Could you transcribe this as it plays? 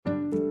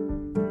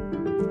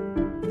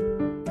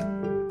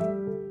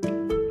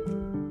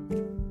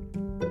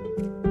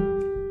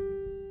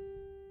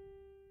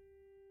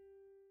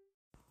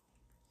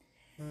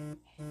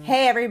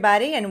Hey,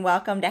 everybody, and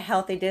welcome to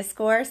Healthy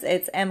Discourse.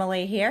 It's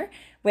Emily here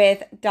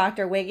with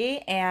Dr. Wiggy,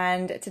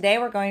 and today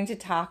we're going to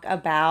talk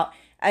about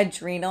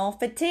adrenal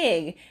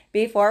fatigue.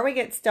 Before we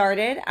get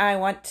started, I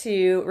want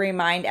to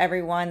remind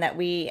everyone that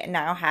we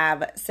now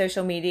have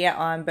social media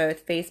on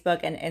both Facebook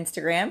and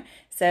Instagram.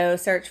 So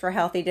search for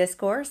Healthy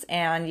Discourse,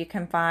 and you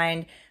can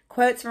find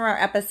quotes from our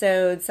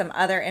episodes, some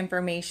other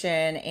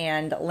information,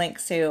 and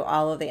links to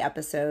all of the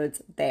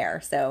episodes there.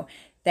 So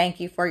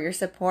thank you for your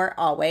support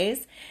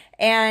always.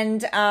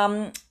 And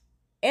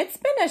it's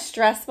been a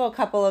stressful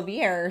couple of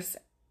years,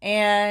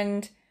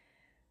 and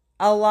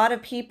a lot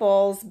of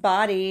people's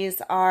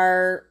bodies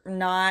are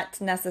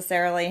not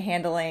necessarily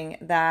handling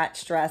that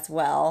stress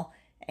well.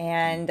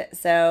 And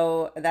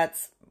so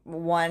that's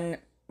one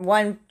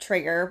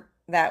trigger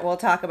that we'll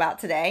talk about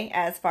today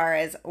as far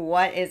as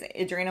what is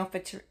adrenal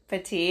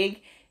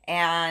fatigue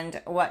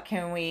and what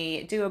can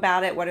we do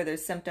about it, what are the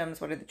symptoms,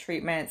 what are the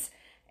treatments,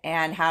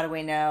 and how do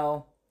we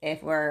know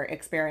if we're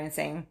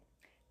experiencing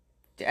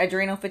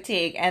adrenal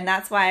fatigue. And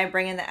that's why I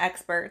bring in the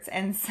experts.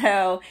 And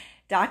so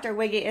Dr.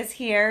 Wiggy is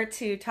here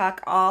to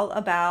talk all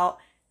about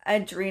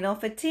adrenal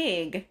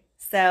fatigue.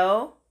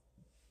 So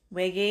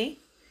Wiggy,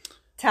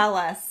 tell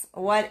us,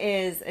 what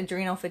is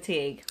adrenal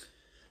fatigue?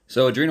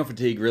 So adrenal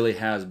fatigue really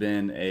has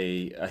been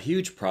a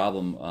huge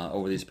problem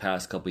over these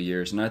past couple of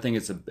years. And I think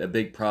it's a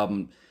big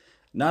problem,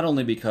 not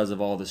only because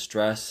of all the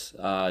stress,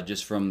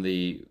 just from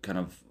the kind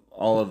of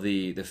all of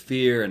the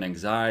fear and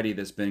anxiety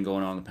that's been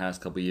going on the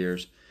past couple of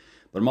years,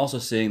 but I'm also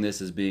seeing this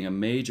as being a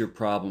major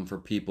problem for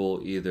people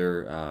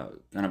either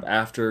kind of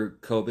after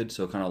COVID,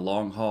 so kind of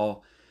long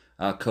haul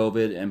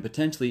COVID, and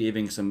potentially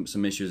even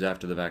some issues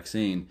after the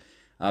vaccine.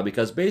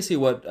 Because basically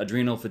what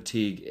adrenal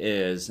fatigue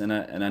is, and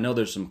I know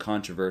there's some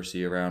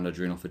controversy around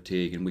adrenal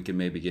fatigue, and we can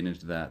maybe get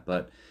into that,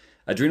 but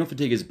adrenal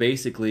fatigue is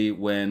basically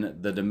when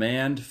the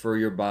demand for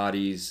your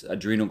body's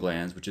adrenal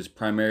glands, which is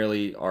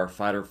primarily our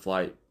fight or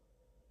flight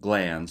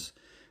glands,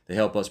 they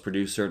help us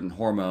produce certain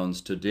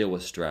hormones to deal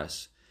with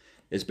stress.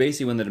 It's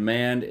basically when the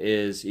demand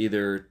is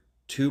either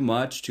too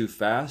much, too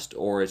fast,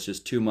 or it's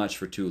just too much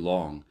for too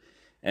long.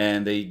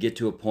 And they get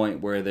to a point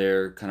where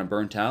they're kind of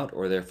burnt out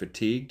or they're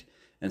fatigued,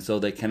 and so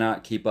they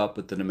cannot keep up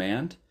with the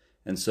demand.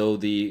 And so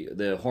the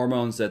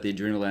hormones that the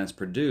adrenal glands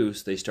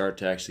produce, they start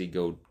to actually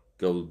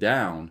go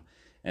down.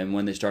 And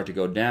when they start to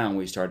go down,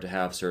 we start to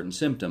have certain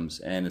symptoms.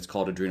 And it's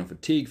called adrenal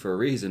fatigue for a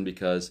reason,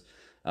 because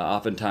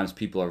oftentimes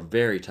people are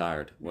very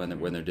tired when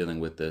they're dealing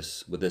with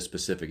this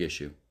specific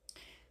issue.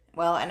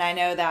 Well, and I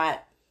know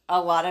that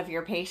a lot of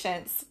your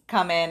patients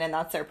come in and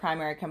that's their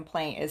primary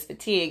complaint is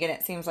fatigue. And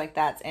it seems like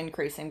that's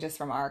increasing just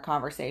from our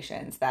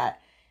conversations,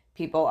 that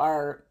people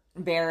are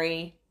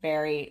very,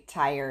 very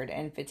tired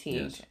and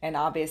fatigued. Yes. And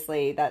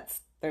obviously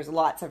there's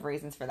lots of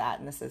reasons for that.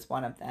 And this is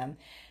one of them.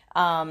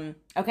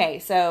 Okay,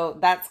 so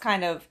that's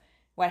kind of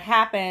what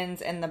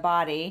happens in the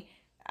body.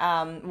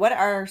 What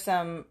are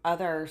some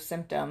other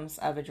symptoms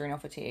of adrenal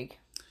fatigue?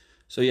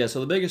 So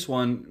the biggest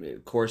one,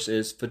 of course,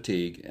 is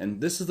fatigue. And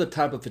this is the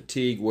type of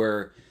fatigue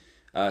where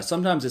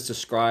sometimes it's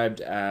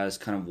described as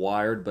kind of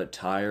wired but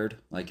tired.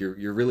 Like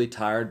you're really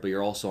tired, but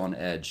you're also on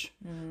edge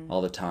all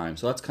the time.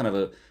 So that's kind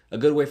of a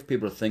good way for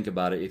people to think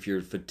about it. If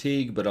you're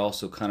fatigued but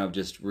also kind of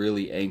just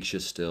really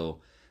anxious still,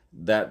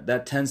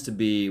 that tends to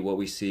be what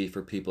we see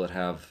for people that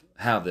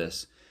have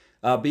this.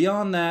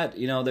 Beyond that,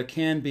 there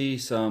can be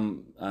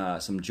some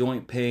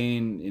joint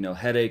pain,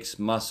 headaches,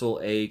 muscle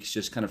aches,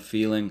 just kind of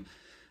feeling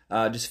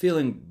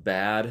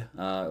bad,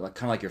 kind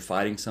of like you're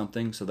fighting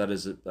something. So that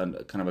is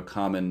kind of a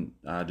common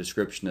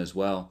description as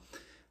well.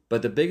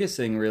 But the biggest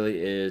thing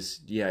really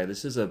is,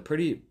 this is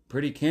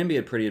can be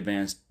a pretty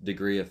advanced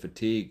degree of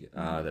fatigue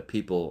that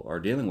people are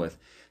dealing with.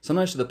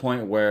 Sometimes to the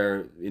point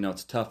where,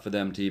 it's tough for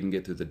them to even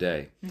get through the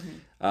day.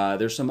 Mm-hmm.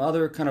 There's some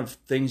other kind of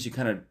things you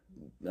kind of,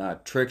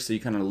 tricks that you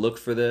kind of look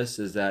for this,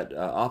 is that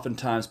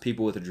oftentimes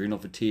people with adrenal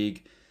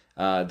fatigue,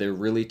 they're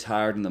really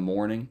tired in the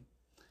morning.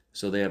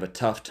 So they have a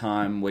tough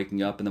time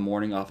waking up in the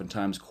morning.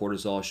 Oftentimes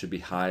cortisol should be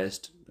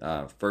highest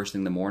first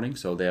thing in the morning.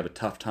 So they have a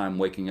tough time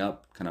waking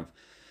up,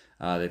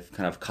 they've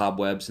kind of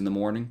cobwebs in the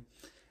morning.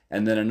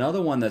 And then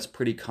another one that's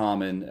pretty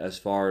common as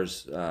far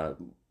as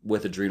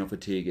with adrenal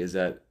fatigue is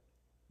that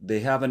they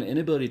have an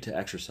inability to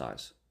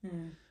exercise.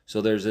 Mm. So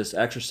there's this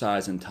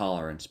exercise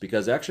intolerance,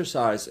 because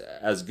exercise,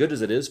 as good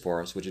as it is for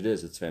us, which it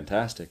is, it's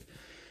fantastic,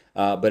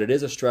 but it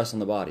is a stress on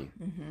the body.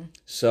 Mm-hmm.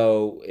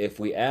 So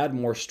if we add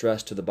more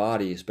stress to the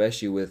body,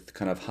 especially with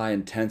kind of high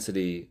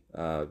intensity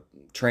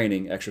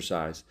training,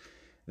 exercise,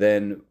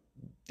 then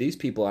these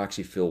people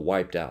actually feel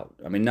wiped out.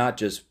 I mean, not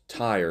just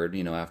tired,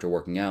 after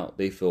working out,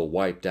 they feel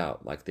wiped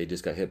out, like they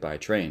just got hit by a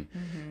train.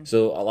 Mm-hmm.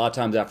 So a lot of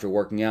times after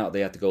working out,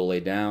 they have to go lay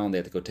down, they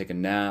have to go take a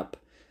nap.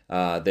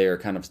 They are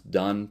kind of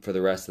done for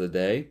the rest of the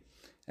day.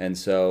 And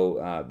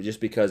so just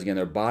because, again,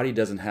 their body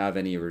doesn't have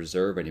any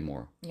reserve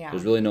anymore. Yeah.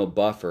 There's really no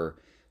buffer.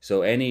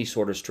 So any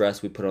sort of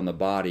stress we put on the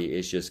body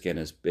is just, again,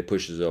 it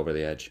pushes it over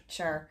the edge.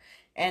 Sure.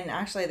 And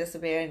actually, this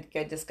would be a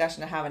good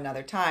discussion to have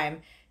another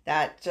time,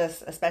 that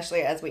just,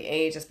 especially as we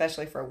age,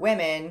 especially for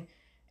women,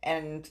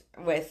 and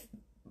with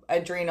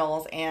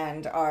adrenals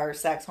and our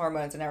sex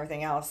hormones and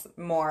everything else,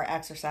 more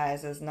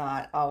exercise is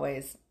not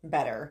always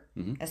better,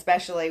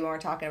 especially when we're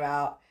talking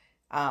about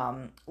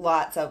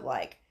lots of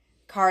like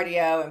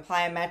cardio and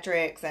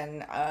plyometrics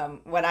and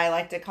what I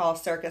like to call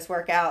circus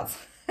workouts,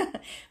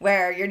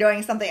 where you're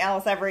doing something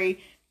else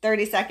every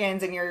 30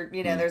 seconds and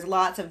there's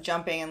lots of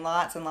jumping and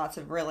lots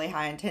of really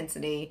high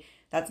intensity.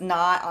 That's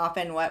not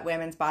often what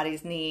women's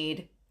bodies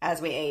need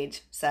as we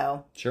age.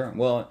 So sure.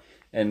 Well,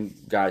 and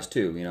guys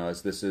too,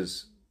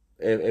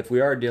 if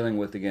we are dealing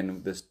with,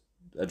 again, this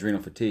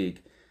adrenal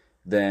fatigue,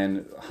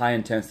 then high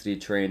intensity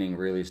training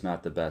really is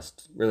not the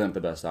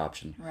best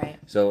option. Right.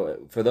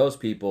 So for those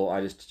people,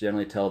 I just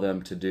generally tell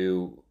them to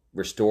do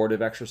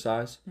restorative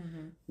exercise,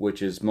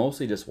 which is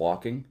mostly just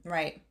walking.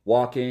 Right.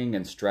 Walking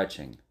and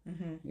stretching.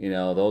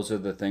 Those are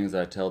the things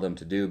that I tell them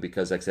to do,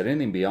 because, like I said,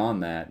 anything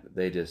beyond that,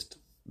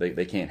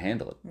 they can't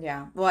handle it.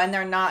 Yeah. Well, and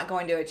they're not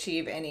going to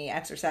achieve any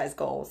exercise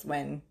goals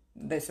when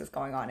this is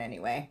going on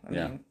anyway. I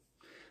mean,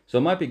 so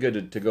it might be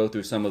good to go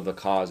through some of the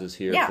causes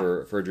here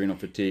for adrenal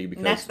fatigue.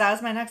 Because that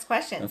was my next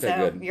question. Okay,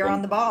 so good. You're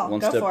on the ball.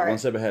 Go for it. One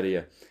step ahead of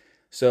you.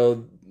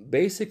 So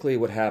basically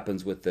what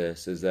happens with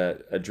this is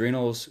that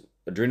adrenal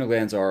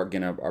glands are,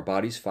 again, our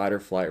body's fight or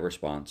flight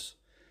response.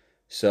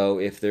 So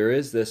if there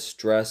is this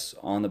stress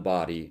on the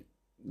body,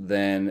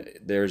 then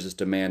there's this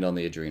demand on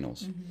the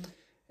adrenals.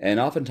 And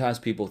oftentimes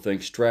people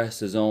think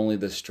stress is only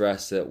the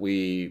stress that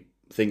we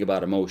think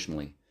about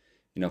emotionally.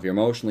 If you're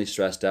emotionally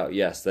stressed out,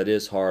 yes, that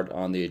is hard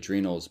on the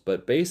adrenals.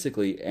 But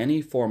basically,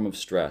 any form of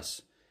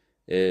stress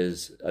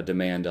is a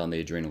demand on the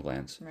adrenal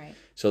glands. Right.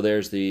 So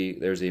there's the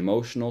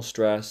emotional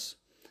stress.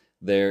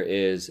 There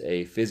is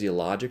a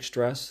physiologic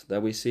stress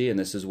that we see, and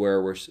this is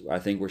where I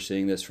think we're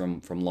seeing this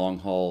from long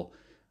haul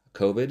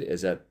COVID,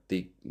 is that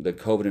the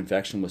COVID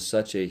infection was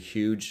such a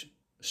huge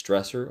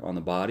stressor on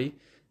the body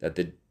that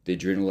the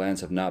adrenal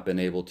glands have not been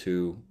able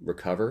to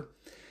recover.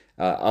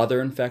 Other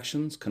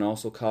infections can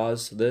also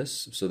cause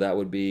this. So that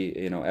would be,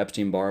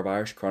 Epstein-Barr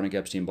virus, chronic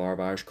Epstein-Barr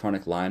virus,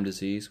 chronic Lyme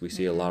disease. We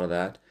see a lot of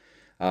that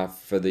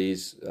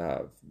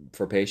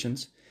for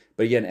patients.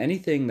 But again,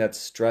 anything that's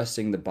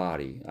stressing the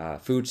body,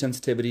 food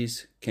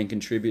sensitivities can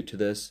contribute to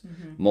this,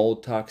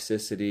 mold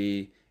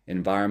toxicity,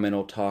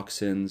 environmental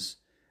toxins,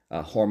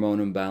 hormone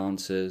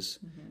imbalances.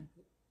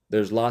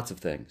 There's lots of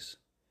things.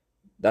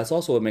 That's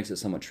also what makes it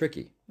somewhat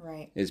tricky.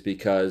 Right. Is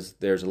because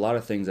there's a lot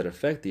of things that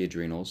affect the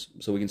adrenals.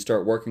 So we can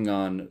start working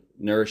on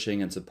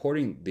nourishing and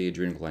supporting the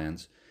adrenal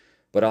glands,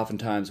 but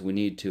oftentimes we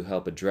need to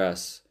help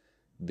address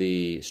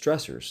the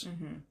stressors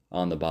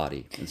on the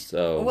body. And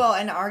so, well,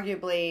 and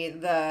arguably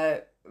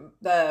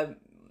the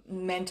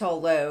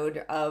mental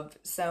load of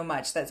so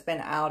much that's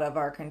been out of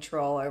our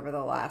control over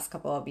the last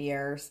couple of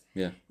years.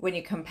 Yeah. When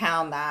you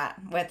compound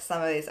that with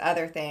some of these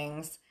other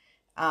things,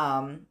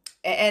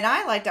 and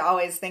I like to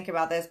always think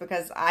about this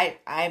because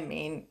I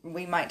mean,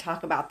 we might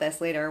talk about this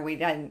later. We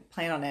didn't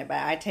plan on it, but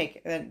I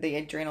take the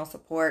adrenal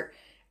support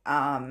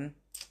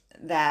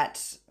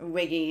that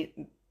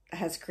Wiggy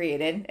has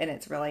created, and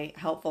it's really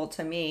helpful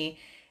to me.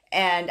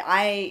 And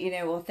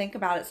I, will think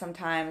about it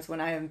sometimes when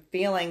I'm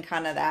feeling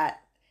kind of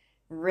that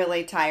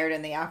really tired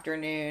in the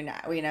afternoon,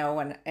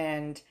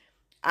 and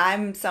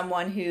I'm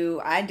someone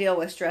who I deal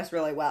with stress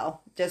really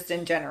well, just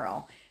in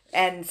general.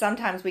 And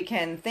sometimes we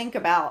can think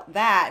about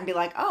that and be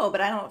like, oh,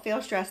 but I don't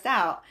feel stressed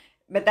out.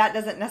 But that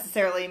doesn't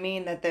necessarily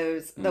mean that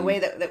the way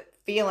that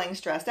feeling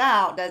stressed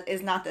out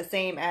is not the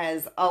same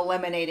as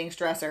eliminating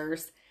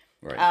stressors.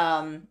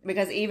 right.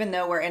 Because even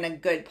though we're in a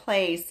good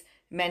place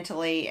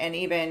mentally and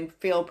even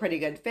feel pretty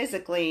good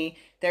physically,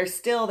 there's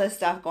still this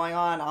stuff going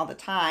on all the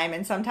time.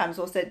 And sometimes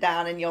we'll sit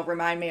down and you'll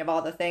remind me of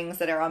all the things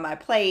that are on my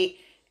plate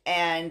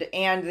and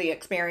the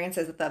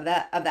experiences of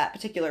that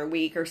particular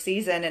week or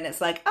season, and it's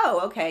like,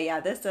 oh, okay, yeah,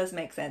 this does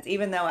make sense.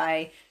 Even though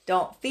I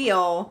don't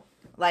feel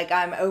like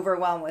I'm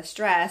overwhelmed with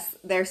stress,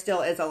 there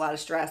still is a lot of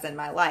stress in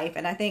my life,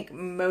 and I think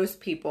most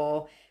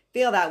people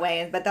feel that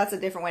way. But that's a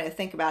different way to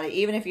think about it.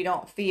 Even if you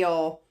don't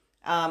feel,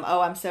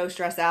 oh, I'm so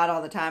stressed out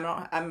all the time.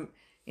 I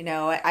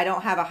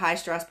don't have a high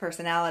stress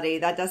personality.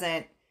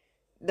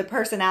 The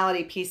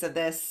personality piece of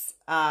this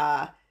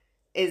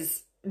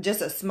is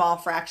just a small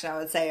fraction, I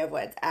would say, of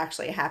what's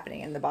actually happening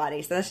in the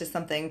body. So that's just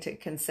something to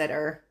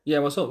consider. Yeah,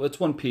 well, so it's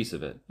one piece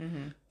of it.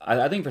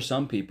 I think for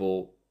some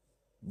people,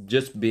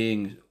 just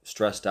being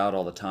stressed out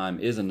all the time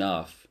is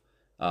enough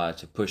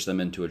to push them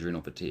into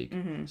adrenal fatigue.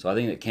 So I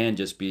think it can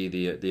just be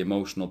the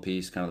emotional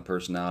piece, kind of the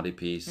personality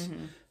piece,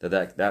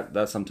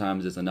 that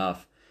sometimes is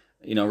enough.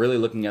 Really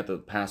looking at the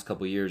past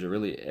couple of years,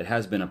 it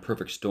has been a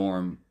perfect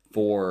storm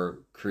for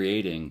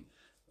creating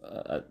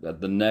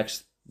the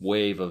next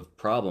wave of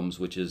problems,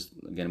 which is,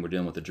 again, we're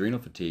dealing with adrenal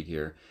fatigue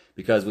here,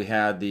 because we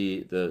had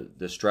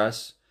the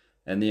stress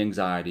and the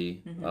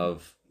anxiety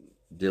of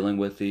dealing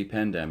with the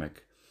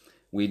pandemic.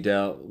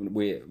 A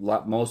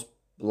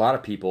lot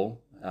of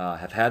people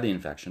have had the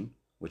infection,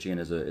 which again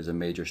is a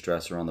major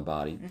stressor on the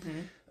body.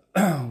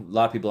 A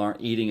lot of people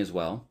aren't eating as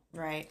well,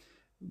 right,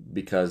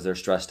 because they're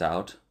stressed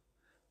out.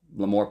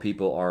 More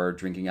people are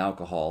drinking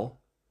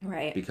alcohol,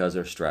 right, because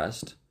they're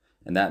stressed,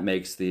 and that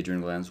makes the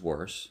adrenal glands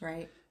worse.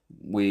 Right.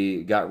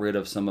 we got rid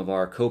of some of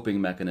our coping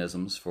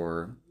mechanisms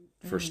for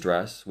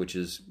stress, which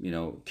is,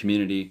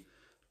 community,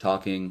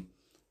 talking,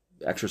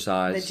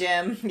 exercise, the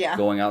gym, yeah,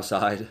 going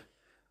outside,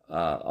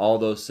 all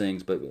those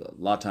things. But a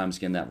lot of times,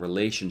 again, that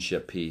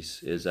relationship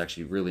piece is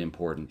actually really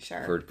important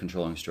for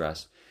controlling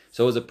stress.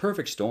 So it was a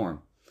perfect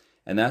storm.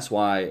 And that's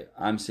why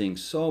I'm seeing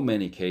so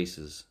many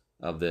cases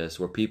of this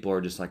where people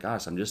are just like,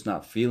 gosh, I'm just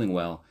not feeling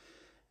well.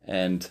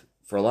 And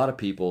for a lot of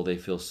people, they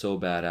feel so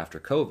bad after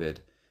COVID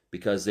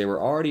because they were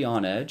already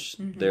on edge.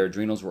 Their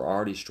adrenals were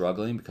already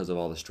struggling because of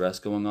all the stress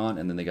going on.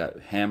 And then they got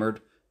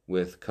hammered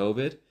with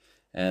COVID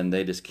and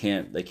they just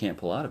can't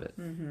pull out of it.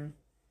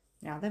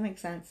 Yeah, that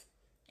makes sense.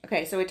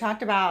 Okay, so we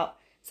talked about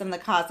some of the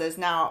causes.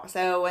 Now,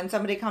 so when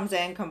somebody comes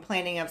in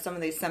complaining of some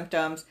of these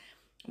symptoms,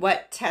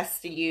 what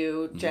tests do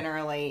you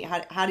generally,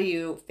 how do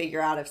you figure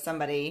out if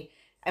somebody,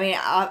 I mean,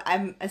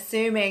 I'm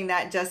assuming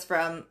that just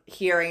from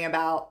hearing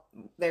about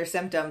their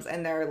symptoms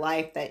in their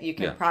life that you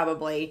can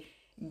probably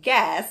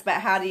guess, but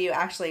how do you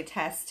actually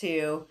test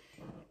to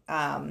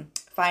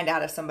find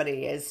out if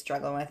somebody is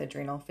struggling with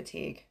adrenal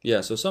fatigue?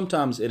 Yeah, so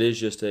sometimes it is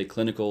just a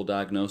clinical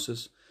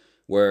diagnosis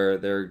where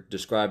they're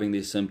describing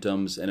these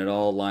symptoms and it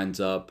all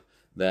lines up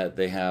that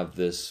they have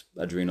this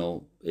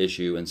adrenal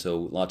issue, and so a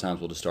lot of times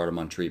we'll just start them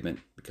on treatment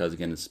because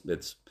again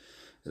it's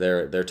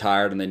they're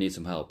tired and they need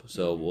some help,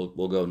 so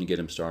we'll go and get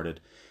them started.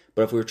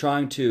 But if we're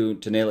trying to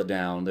nail it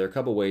down, there are a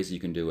couple ways you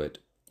can do it.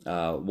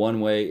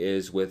 One way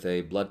is with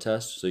a blood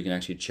test, so you can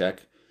actually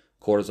check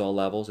cortisol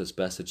levels. It's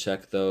best to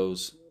check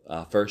those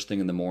first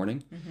thing in the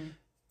morning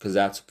because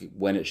that's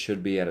when it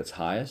should be at its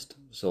highest.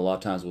 So a lot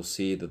of times we'll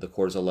see that the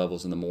cortisol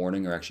levels in the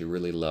morning are actually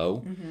really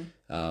low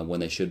when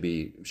they should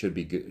be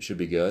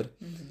good.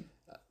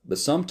 But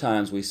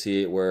sometimes we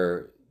see it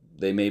where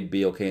they may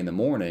be okay in the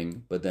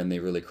morning, but then they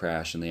really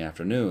crash in the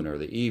afternoon or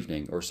the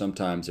evening. Or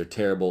sometimes they're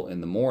terrible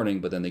in the morning,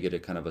 but then they get a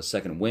kind of a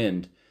second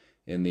wind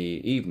in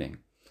the evening.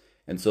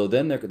 And so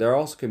then there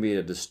also can be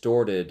a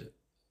distorted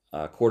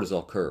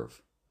cortisol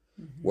curve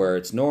where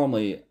it's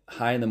normally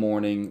high in the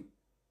morning,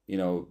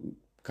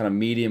 kind of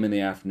medium in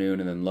the afternoon,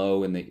 and then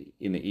low in the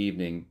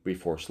evening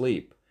before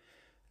sleep.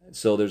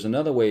 So there's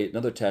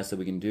another test that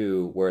we can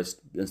do where it's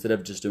instead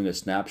of just doing a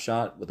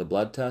snapshot with a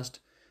blood test,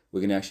 we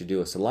can actually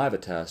do a saliva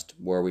test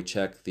where we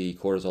check the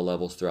cortisol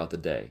levels throughout the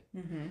day.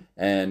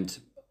 And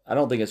I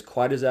don't think it's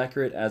quite as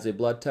accurate as a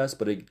blood test,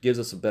 but it gives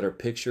us a better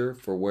picture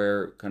for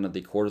where kind of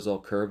the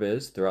cortisol curve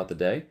is throughout the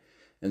day.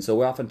 And so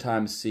we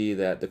oftentimes see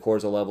that the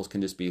cortisol levels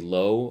can just be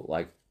low,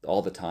 like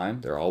all the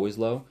time. They're always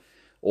low.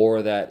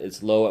 Or that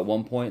it's low at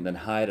one point and then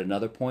high at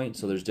another point.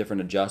 So there's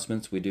different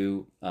adjustments we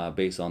do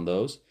based on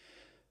those.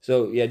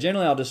 So yeah,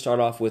 generally I'll just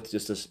start off with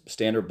just a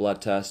standard blood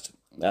test.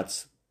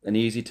 That's an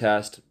easy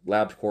test.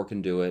 LabCorp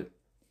can do it,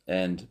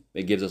 and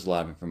it gives us a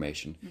lot of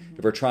information.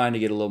 If we're trying to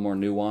get a little more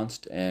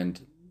nuanced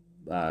and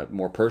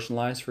more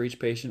personalized for each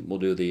patient, we'll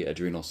do the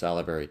adrenal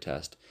salivary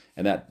test,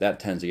 and that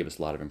tends to give us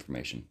a lot of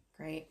information.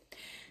 Great.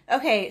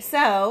 Okay,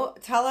 so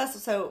tell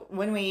us,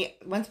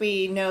 once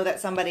we know that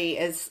somebody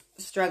is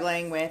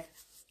struggling with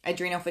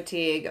adrenal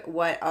fatigue,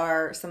 what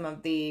are some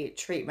of the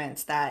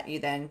treatments that you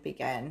then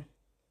begin?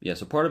 Yeah,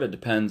 so part of it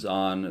depends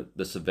on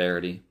the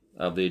severity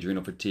of the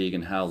adrenal fatigue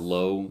and how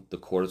low the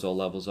cortisol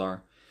levels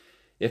are.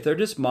 If they're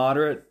just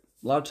moderate,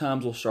 a lot of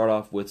times we'll start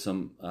off with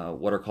some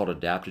what are called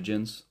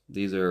adaptogens.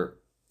 These are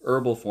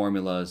herbal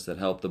formulas that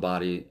help the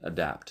body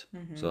adapt.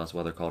 So that's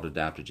why they're called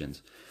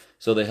adaptogens.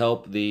 So they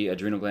help the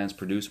adrenal glands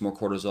produce more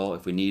cortisol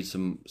if we need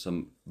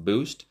some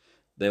boost.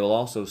 They will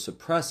also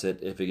suppress it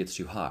if it gets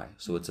too high.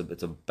 So it's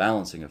a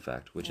balancing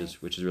effect, which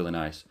is really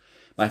nice.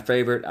 My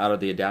favorite out of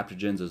the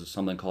adaptogens is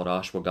something called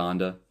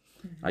ashwagandha.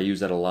 I use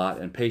that a lot,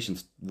 and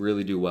patients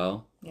really do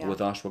well with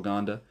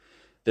ashwagandha.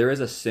 There is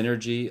a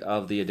synergy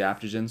of the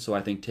adaptogens, so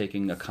I think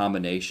taking a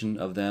combination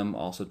of them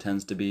also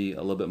tends to be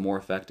a little bit more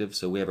effective.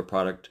 So we have a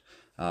product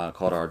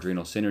called our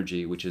Adrenal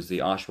Synergy, which is the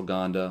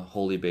ashwagandha,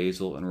 holy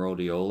basil, and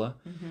rhodiola.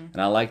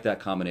 And I like that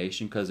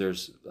combination because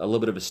there's a little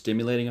bit of a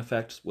stimulating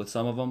effect with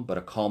some of them, but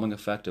a calming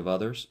effect of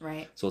others.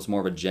 Right. So it's more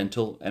of a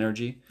gentle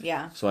energy.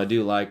 Yeah. So I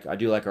do like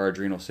our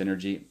Adrenal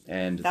Synergy,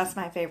 and that's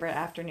my favorite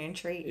afternoon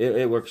treat.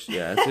 It works.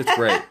 Yeah, it's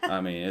great.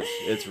 I mean,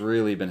 it's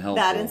really been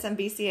helpful. That and some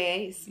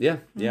BCAAs. Yeah.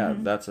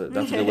 That's a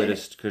good way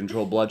to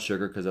control blood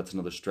sugar because that's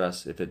another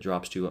stress if it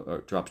drops too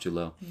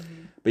low.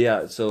 But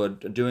yeah, so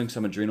doing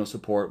some adrenal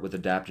support with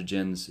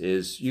adaptogens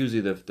is usually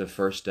the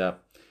first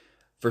step.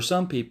 For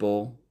some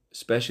people,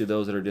 especially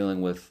those that are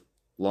dealing with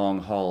long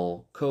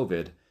haul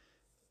COVID,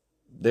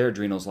 their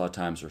adrenals a lot of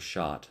times are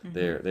shot.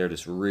 They're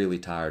just really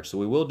tired. So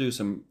we will do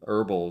some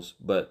herbals,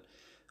 but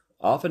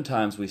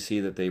oftentimes we see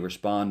that they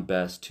respond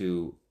best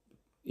to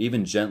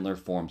even gentler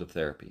forms of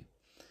therapy.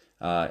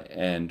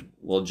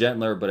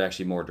 Gentler, but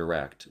actually more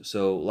direct.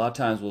 So a lot of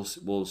times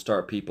we'll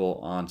start people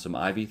on some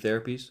IV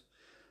therapies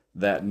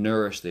that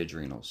nourish the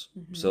adrenals.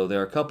 So there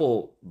are a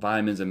couple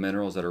vitamins and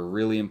minerals that are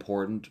really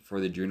important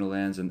for the adrenal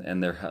glands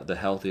and the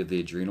health of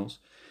the adrenals.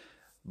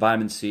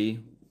 Vitamin C,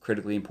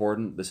 critically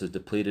important. This is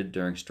depleted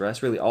during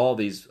stress. Really, all of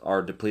these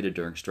are depleted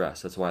during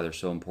stress. That's why they're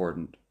so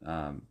important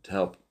to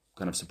help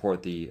kind of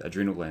support the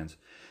adrenal glands.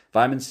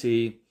 Vitamin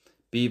C,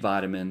 B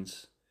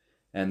vitamins,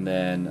 and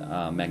then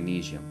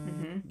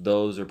magnesium.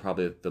 Those are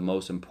probably the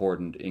most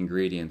important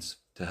ingredients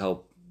to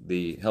help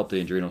the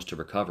adrenals to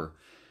recover.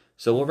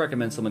 So we'll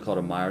recommend something called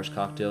a Myers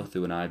cocktail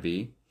through an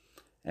IV.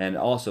 And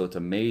also, it's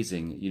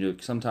amazing.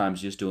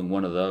 Sometimes just doing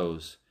one of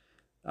those,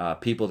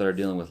 people that are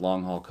dealing with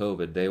long haul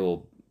COVID,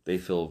 they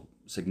feel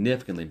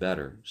significantly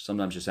better.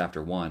 Sometimes just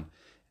after one.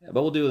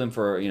 But we'll do them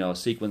for a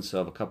sequence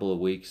of a couple of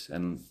weeks,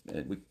 and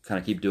we kind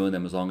of keep doing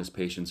them as long as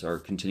patients are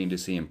continuing to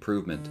see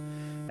improvement.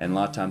 And a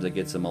lot of times it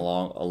gets them a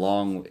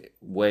long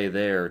way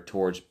there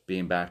towards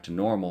being back to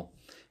normal.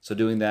 So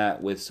doing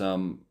that with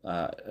some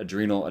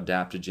adrenal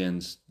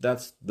adaptogens,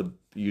 that's the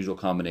usual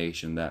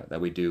combination that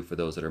we do for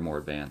those that are more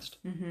advanced.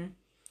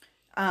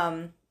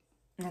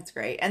 That's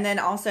great. And then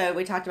also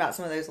we talked about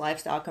some of those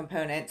lifestyle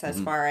components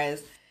as far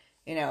as,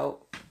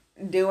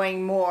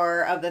 doing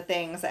more of the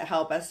things that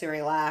help us to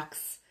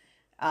relax.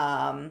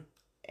 And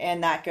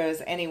that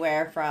goes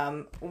anywhere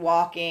from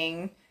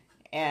walking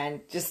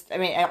and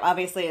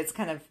obviously it's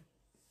kind of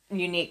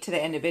unique to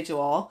the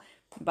individual,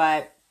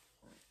 but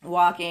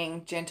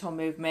walking, gentle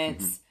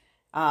movements,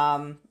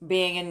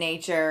 being in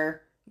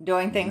nature,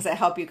 doing things that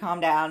help you calm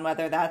down,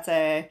 whether that's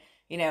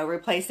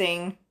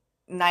replacing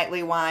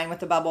nightly wine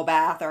with a bubble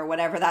bath or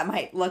whatever that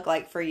might look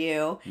like for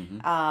you.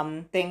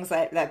 Things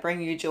that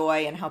bring you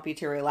joy and help you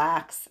to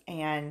relax.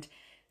 And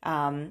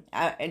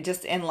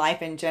just in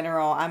life in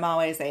general, I'm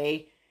always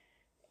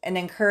an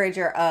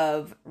encourager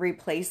of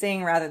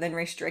replacing rather than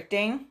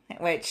restricting,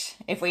 which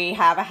if we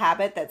have a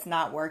habit that's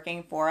not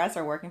working for us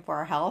or working for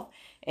our health,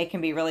 it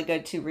can be really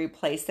good to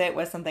replace it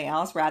with something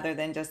else rather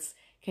than just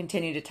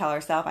continue to tell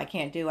ourselves, I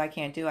can't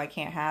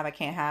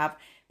have,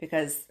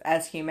 because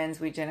as humans,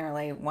 we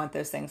generally want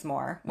those things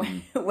more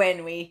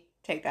when we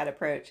take that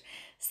approach.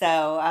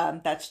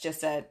 So that's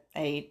just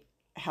a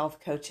health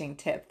coaching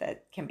tip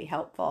that can be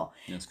helpful.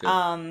 That's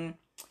good.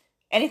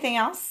 Anything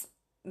else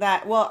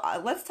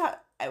let's talk.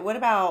 What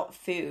about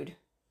food?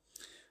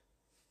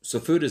 So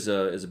food is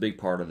a big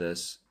part of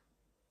this,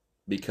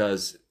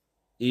 because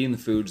eating the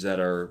foods that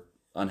are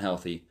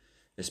unhealthy,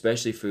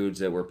 especially foods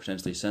that we're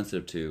potentially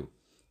sensitive to,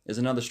 is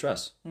another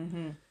stress.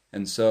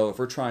 And so if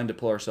we're trying to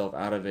pull ourselves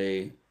out of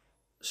a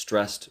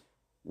stressed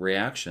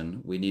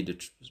reaction, we need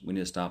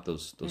to stop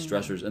those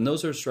stressors, and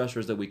those are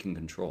stressors that we can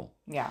control.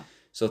 Yeah.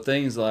 So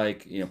things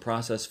like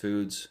processed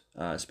foods,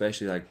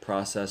 especially like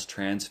processed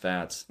trans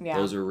fats,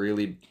 those are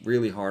really,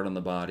 really hard on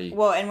the body.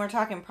 Well, and we're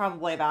talking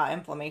probably about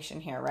inflammation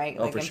here, right?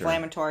 Oh, like for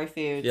inflammatory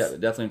foods. Yeah,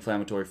 definitely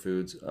inflammatory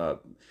foods.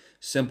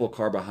 Simple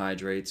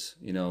carbohydrates,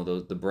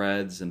 the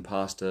breads and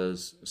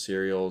pastas,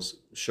 cereals,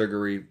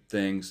 sugary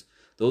things.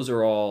 Those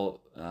are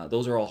all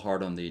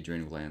hard on the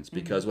adrenal glands,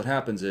 because what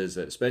happens is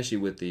that, especially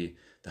with the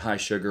high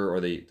sugar or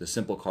the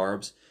simple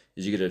carbs,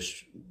 is you get a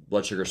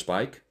blood sugar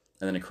spike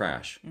and then a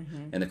crash.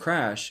 And the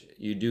crash,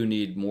 you do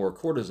need more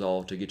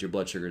cortisol to get your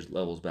blood sugar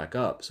levels back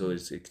up. So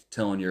it's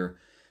telling your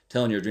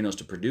adrenals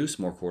to produce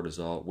more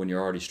cortisol when you're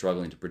already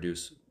struggling to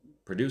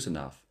produce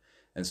enough.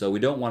 And so we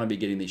don't want to be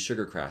getting these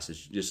sugar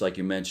crashes, just like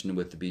you mentioned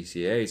with the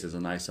BCAAs as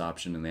a nice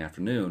option in the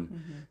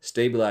afternoon.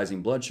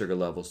 Stabilizing blood sugar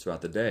levels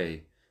throughout the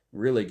day,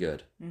 really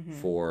good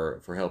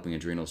for helping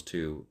adrenals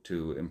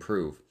to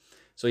improve.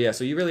 So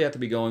you really have to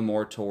be going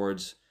more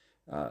towards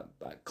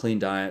clean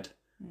diet,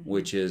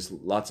 which is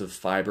lots of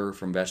fiber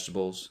from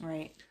vegetables,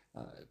 right?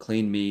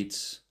 Clean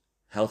meats,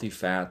 healthy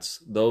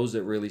fats, those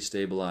that really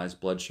stabilize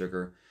blood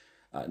sugar.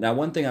 Now,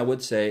 one thing I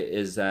would say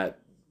is that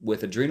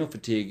with adrenal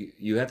fatigue,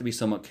 you have to be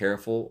somewhat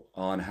careful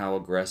on how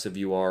aggressive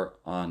you are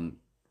on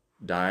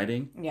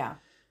dieting. Yeah.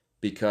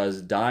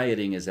 Because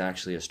dieting is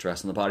actually a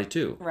stress on the body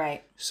too.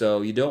 Right.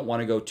 So you don't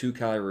want to go too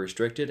calorie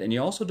restricted, and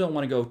you also don't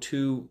want to go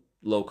too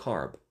low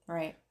carb.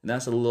 Right. And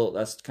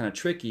that's kind of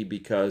tricky,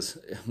 because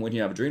when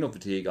you have adrenal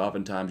fatigue,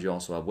 oftentimes you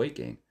also have weight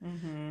gain.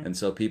 And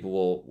so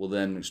people will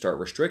then start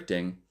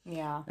restricting.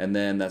 Yeah. And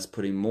then that's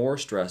putting more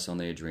stress on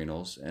the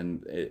adrenals,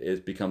 and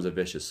it becomes a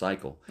vicious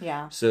cycle.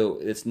 Yeah. So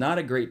it's not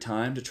a great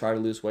time to try to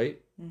lose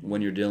weight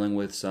when you're dealing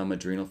with some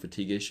adrenal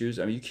fatigue issues.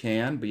 I mean, you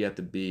can, but you have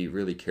to be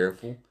really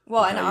careful.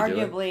 Well, and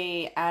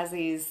arguably, as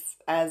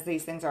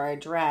these things are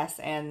addressed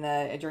and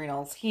the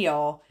adrenals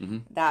heal,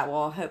 that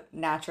will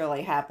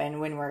naturally happen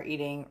when we're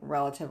eating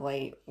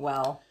relatively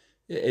well.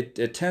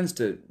 It tends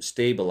to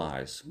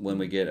stabilize when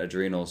we get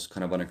adrenals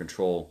kind of under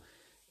control.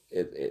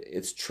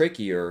 It's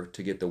trickier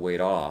to get the weight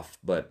off,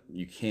 but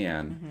you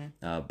can.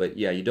 But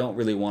yeah, you don't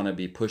really want to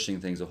be pushing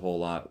things a whole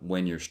lot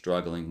when you're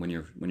struggling, when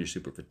you're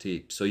super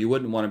fatigued. So you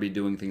wouldn't want to be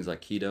doing things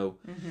like keto.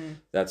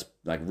 That's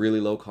like really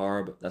low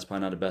carb. That's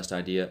probably not the best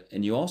idea.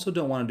 And you also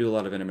don't want to do a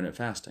lot of intermittent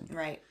fasting.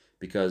 Right.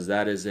 Because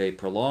that is a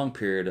prolonged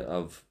period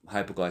of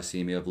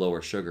hypoglycemia, of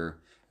lower sugar,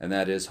 and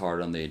that is hard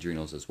on the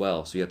adrenals as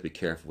well. So you have to be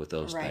careful with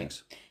those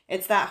things.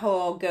 It's that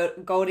whole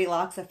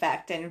Goldilocks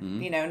effect, and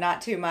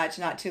not too much,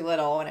 not too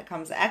little when it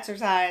comes to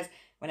exercise,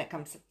 when it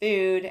comes to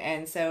food,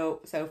 and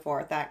so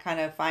forth. That kind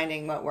of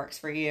finding what works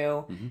for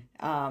you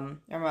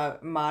from a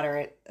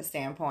moderate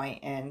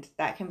standpoint, and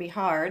that can be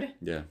hard.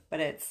 Yeah.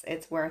 But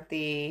it's worth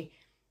the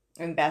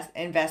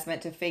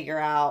investment to figure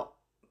out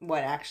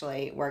what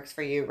actually works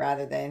for you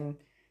rather than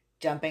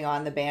jumping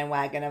on the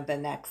bandwagon of the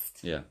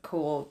next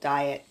cool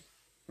diet,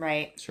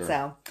 right? Sure.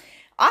 So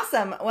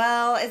awesome.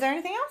 Well, is there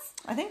anything else?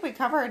 I think we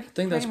covered. I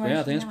think that's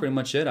pretty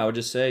much it. I would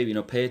just say,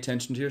 pay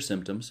attention to your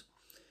symptoms.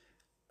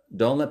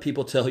 Don't let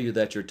people tell you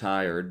that you're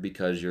tired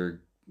because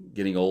you're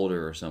getting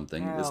older or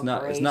something. Oh, it's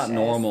not gracious. It's not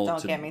normal.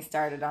 Don't get me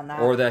started on that.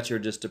 Or that you're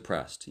just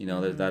depressed.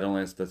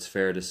 That's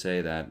fair to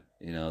say that.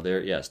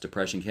 Yes,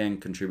 depression can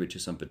contribute to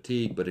some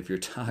fatigue, but if you're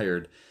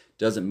tired,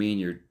 doesn't mean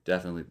you're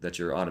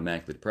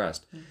automatically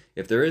depressed. Mm-hmm.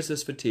 If there is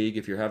this fatigue,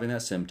 if you're having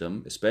that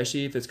symptom,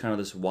 especially if it's kind of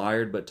this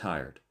wired but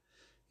tired,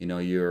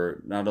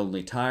 you're not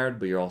only tired,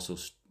 but you're also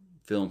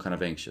feeling kind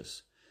of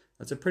anxious.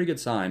 That's a pretty good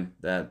sign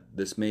that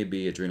this may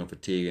be adrenal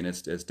fatigue, and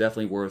it's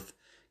definitely worth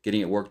getting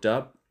it worked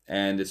up,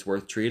 and it's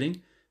worth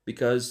treating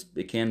because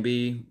it can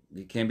be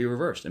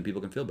reversed and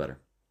people can feel better.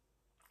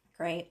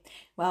 Great.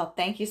 Well,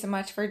 thank you so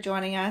much for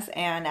joining us.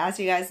 And as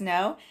you guys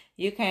know,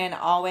 you can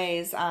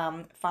always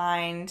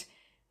find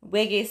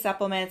Wiggy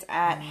supplements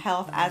at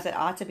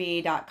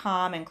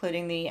healthasitoughtobe.com,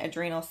 including the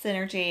Adrenal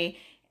Synergy.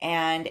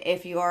 And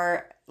if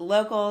you're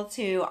local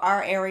to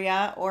our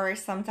area or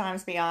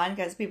sometimes beyond,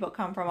 because people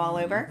come from all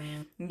over,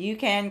 you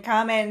can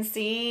come and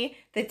see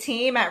the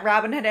team at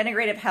Robin Hood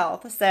Integrative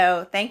Health.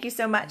 So thank you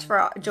so much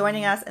for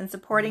joining us and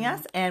supporting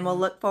us, and we'll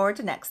look forward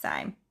to next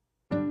time.